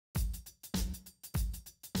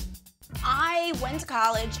I went to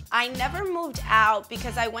college. I never moved out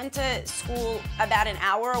because I went to school about an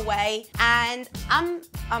hour away, and I'm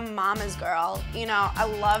a mama's girl. You know, I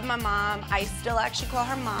love my mom. I still actually call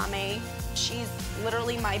her mommy. She's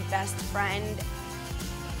literally my best friend.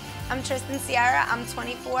 I'm Tristen Sierra, I'm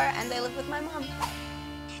 24, and I live with my mom.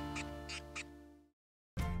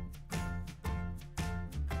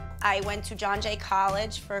 I went to John Jay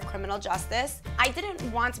College for criminal justice. I didn't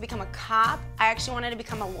want to become a cop. I actually wanted to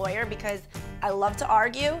become a lawyer because I love to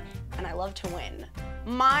argue and I love to win.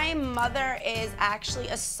 My mother is actually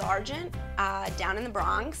a sergeant down in the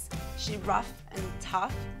Bronx. She's rough and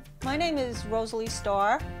tough. My name is Rosalie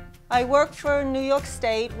Starr. I work for New York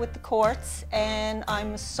State with the courts, and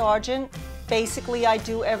I'm a sergeant. Basically, I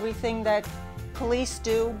do everything that police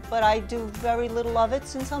do, but I do very little of it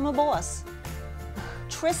since I'm a boss.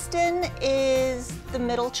 Tristen is the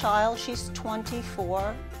middle child. She's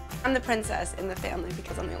 24. I'm the princess in the family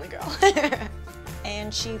because I'm the only girl.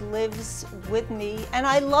 And she lives with me, and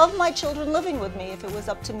I love my children living with me. If it was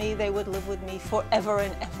up to me, they would live with me forever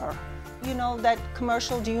and ever. You know that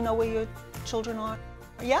commercial, do you know where your children are?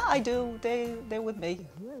 Yeah, I do. They're with me.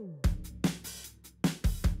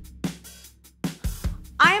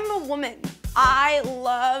 I'm a woman. I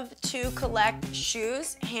love to collect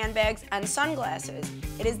shoes, handbags, and sunglasses.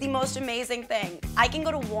 It is the most amazing thing. I can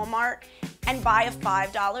go to Walmart and buy a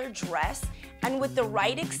 $5 dress, and with the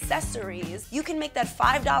right accessories, you can make that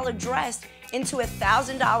 $5 dress into a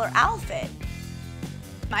 $1,000 outfit.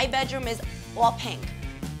 My bedroom is all pink.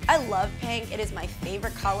 I love pink. It is my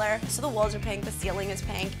favorite color. So the walls are pink, the ceiling is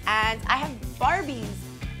pink, and I have Barbies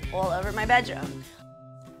all over my bedroom.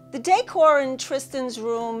 The decor in Tristen's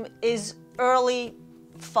room is early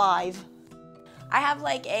 5. I have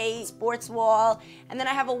like a sports wall, and then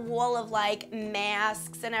I have a wall of like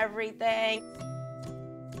masks and everything.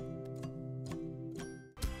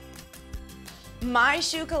 My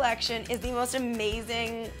shoe collection is the most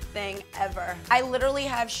amazing thing ever. I literally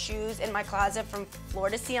have shoes in my closet from floor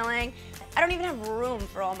to ceiling. I don't even have room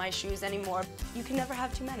for all my shoes anymore. You can never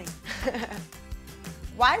have too many.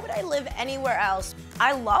 Why would I live anywhere else?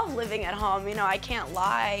 I love living at home, you know, I can't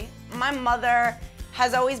lie. My mother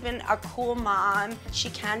has always been a cool mom. She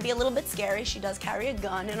can be a little bit scary. She does carry a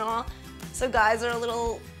gun and all, so guys are a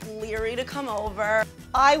little leery to come over.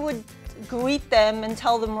 I would greet them and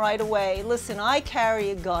tell them right away, listen, I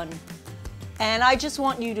carry a gun, and I just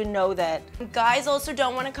want you to know that. Guys also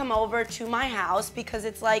don't want to come over to my house because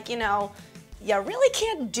it's like, you know, you really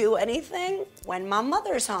can't do anything when my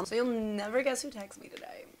mother's home. So you'll never guess who texted me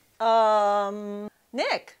today.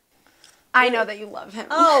 Nick. I know that you love him.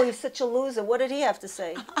 Oh, he's such a loser. What did he have to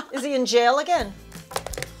say? Is he in jail again?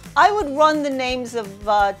 I would run the names of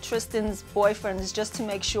Tristen's boyfriends just to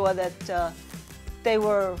make sure that they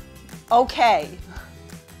were okay.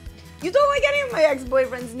 You don't like any of my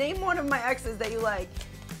ex-boyfriends. Name one of my exes that you like.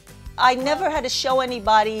 I never had to show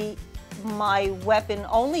anybody my weapon,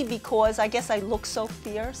 only because I guess I look so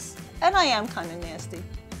fierce, and I am kind of nasty.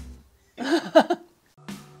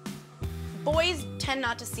 Boys tend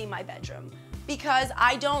not to see my bedroom because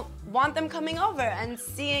I don't want them coming over and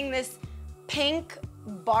seeing this pink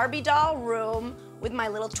Barbie doll room with my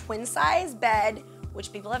little twin-size bed,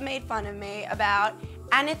 which people have made fun of me about,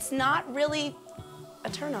 and it's not really a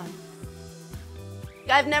turn-on.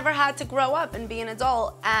 I've never had to grow up and be an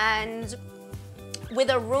adult, and with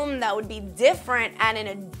a room that would be different and an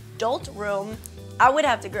adult room, I would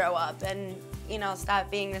have to grow up and, you know, stop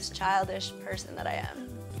being this childish person that I am.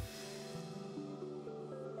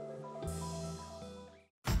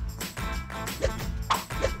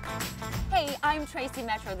 Hey, I'm Tracy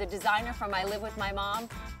Metro, the designer from I Live With My Mom.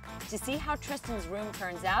 To see how Tristen's room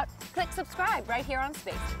turns out, click subscribe right here on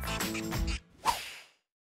Spacestv.